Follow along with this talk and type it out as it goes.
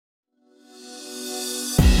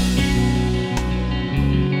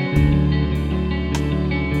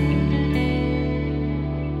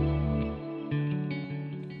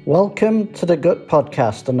Welcome to the Gut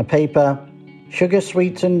Podcast on the paper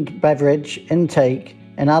Sugar-Sweetened Beverage Intake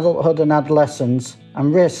in Adulthood and Adolescence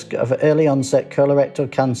and Risk of Early Onset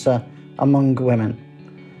Colorectal Cancer Among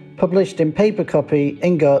Women, published in paper copy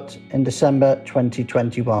in Gut in December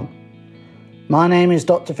 2021. My name is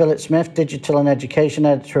Dr. Philip Smith, Digital and Education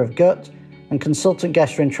Editor of Gut and Consultant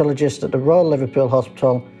Gastroenterologist at the Royal Liverpool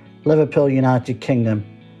Hospital, Liverpool, United Kingdom.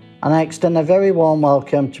 And I extend a very warm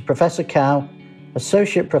welcome to Professor Cow,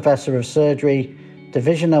 Associate Professor of Surgery,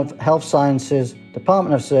 Division of Health Sciences,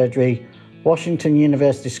 Department of Surgery, Washington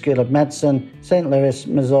University School of Medicine, St. Louis,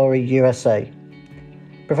 Missouri, USA.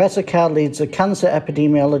 Professor Cow leads a cancer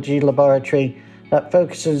epidemiology laboratory that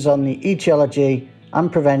focuses on the etiology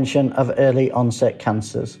and prevention of early onset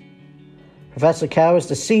cancers. Professor Cow is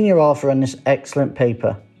the senior author on this excellent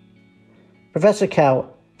paper. Professor Cow,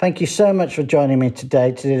 thank you so much for joining me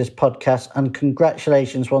today to do this podcast, and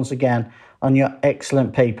congratulations once again on your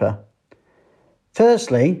excellent paper.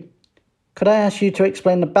 Firstly, could I ask you to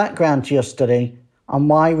explain the background to your study and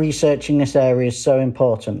why researching this area is so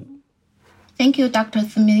important? Thank you, Dr.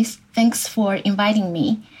 Smith. Thanks for inviting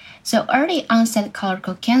me. So early onset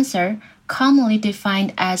colorectal cancer, commonly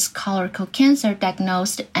defined as colorectal cancer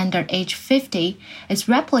diagnosed under age 50, is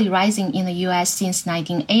rapidly rising in the U.S. since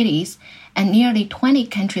 1980s and nearly 20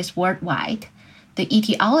 countries worldwide. The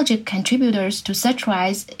etiologic contributors to such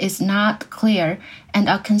rise is not clear and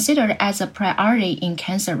are considered as a priority in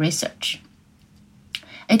cancer research.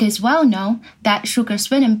 It is well known that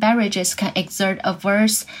sugar-sweetened beverages can exert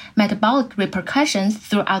adverse metabolic repercussions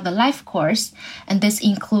throughout the life course, and this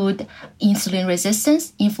include insulin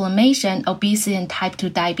resistance, inflammation, obesity, and type 2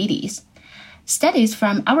 diabetes. Studies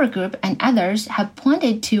from our group and others have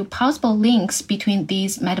pointed to possible links between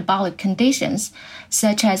these metabolic conditions,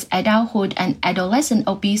 such as adulthood and adolescent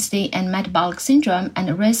obesity and metabolic syndrome and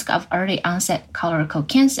the risk of early onset colorectal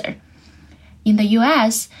cancer. In the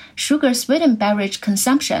U.S., sugar-sweetened beverage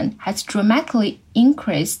consumption has dramatically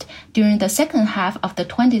increased during the second half of the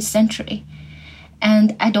 20th century,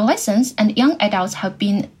 and adolescents and young adults have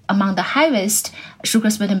been among the highest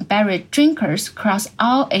sugar-sweetened beverage drinkers across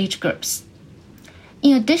all age groups.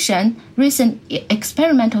 In addition, recent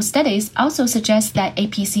experimental studies also suggest that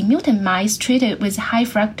APC mutant mice treated with high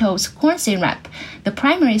fructose corn syrup, the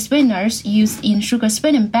primary sweeteners used in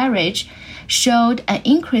sugar-sweetened beverage, showed an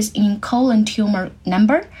increase in colon tumor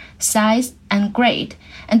number, size, and grade,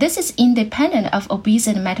 and this is independent of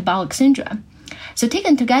obesity and metabolic syndrome. So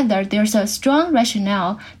taken together, there's a strong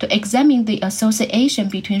rationale to examine the association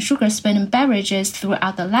between sugar-sweetened beverages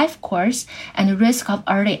throughout the life course and the risk of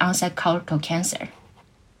early onset colorectal cancer.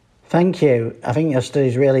 Thank you. I think your study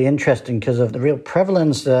is really interesting because of the real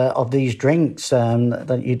prevalence of these drinks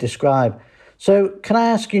that you describe. So can I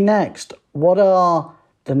ask you next, what are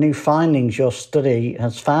the new findings your study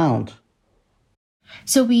has found?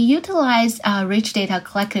 So we utilize rich data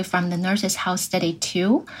collected from the Nurses' Health Study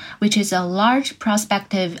 2, which is a large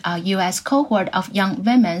prospective U.S. cohort of young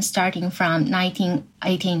women starting from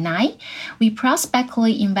 1989. We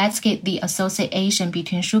prospectively investigate the association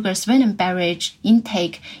between sugar-sweetened beverage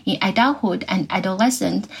intake in adulthood and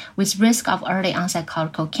adolescent with risk of early onset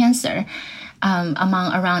colorectal cancer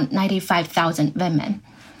among around 95,000 women.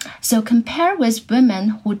 So compare with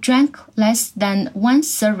women who drank less than one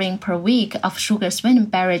serving per week of sugar-sweetened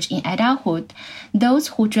beverage in adulthood, those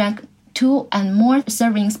who drank 2 and more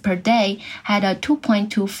servings per day had a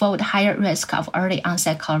 2.2-fold higher risk of early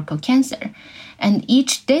onset colorectal cancer. And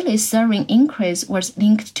each daily serving increase was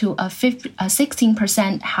linked to a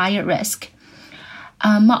 16% higher risk.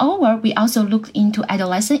 Moreover, we also looked into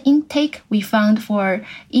adolescent intake. We found for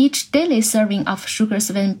each daily serving of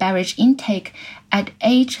sugar-sweetened beverage intake at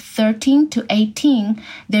age 13 to 18,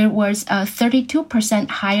 there was a 32%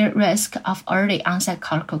 higher risk of early onset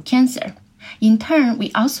colorectal cancer. In turn,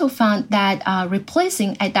 we also found that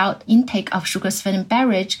replacing adult intake of sugar-sweetened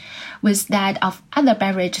beverage with that of other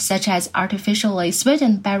beverages such as artificially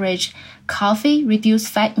sweetened beverage, coffee, reduced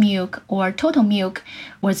fat milk, or total milk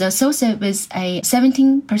was associated with a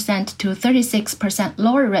 17% to 36%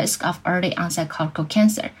 lower risk of early onset colorectal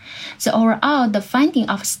cancer. So overall, the finding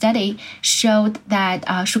of study showed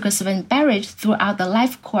that sugar-sweetened beverage throughout the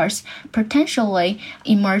life course potentially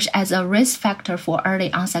emerged as a risk factor for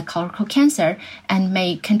early onset colorectal cancer and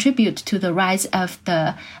may contribute to the rise of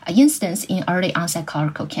the incidence in early onset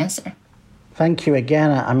colorectal cancer. Thank you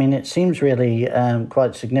again. I mean, it seems really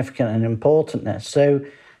quite significant and important there. So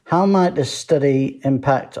how might this study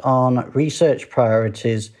impact on research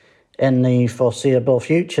priorities in the foreseeable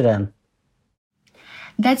future then?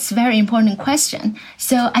 That's a very important question.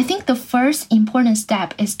 So I think the first important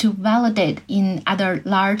step is to validate in other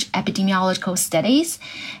large epidemiological studies.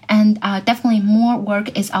 And definitely more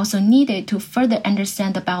work is also needed to further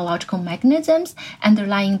understand the biological mechanisms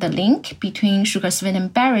underlying the link between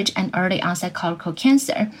sugar-sweetened beverage and early onset colorectal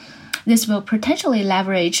cancer. This will potentially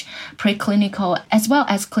leverage preclinical as well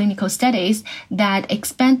as clinical studies that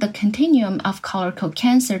expand the continuum of colorectal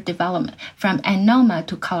cancer development from adenoma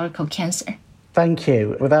to colorectal cancer. Thank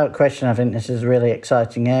you. Without question, I think this is a really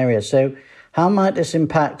exciting area. So how might this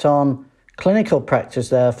impact on clinical practice,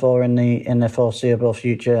 therefore, in the foreseeable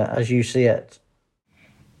future as you see it?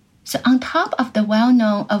 So on top of the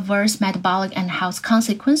well-known adverse metabolic and health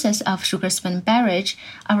consequences of sugar-sweetened beverage,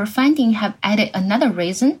 our findings have added another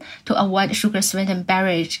reason to avoid sugar-sweetened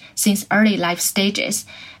beverage since early life stages,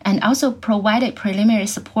 and also provided preliminary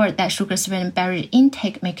support that sugar-sweetened beverage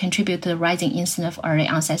intake may contribute to the rising incidence of early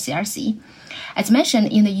onset CRC. As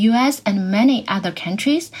mentioned, in the US and many other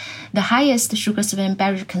countries, the highest sugar-sweetened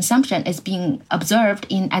beverage consumption is being observed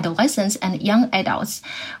in adolescents and young adults,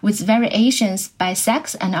 with variations by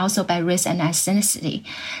sex and also by race and ethnicity.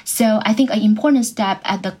 So I think an important step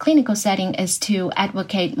at the clinical setting is to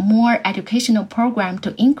advocate more educational program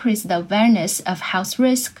to increase the awareness of health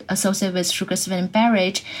risk associated with sugar-sweetened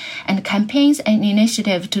beverage, and campaigns and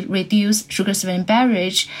initiatives to reduce sugar-sweetened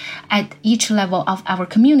beverage at each level of our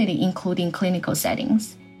community, including clinical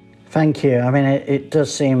settings. Thank you. I mean, it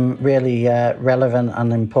does seem really relevant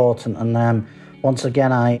and important. And once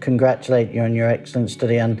again, I congratulate you on your excellent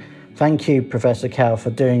study. And thank you, Professor Cao, for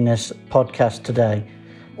doing this podcast today.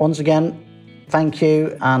 Once again, thank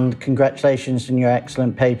you and congratulations on your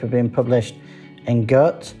excellent paper being published in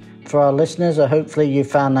Gut. For our listeners, hopefully you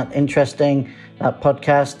found that interesting, that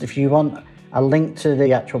podcast. If you want a link to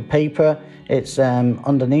the actual paper, it's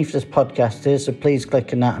underneath this podcast here, so please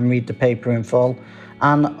click on that and read the paper in full.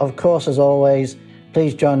 And of course, as always,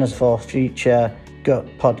 please join us for future Gut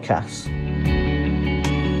podcasts.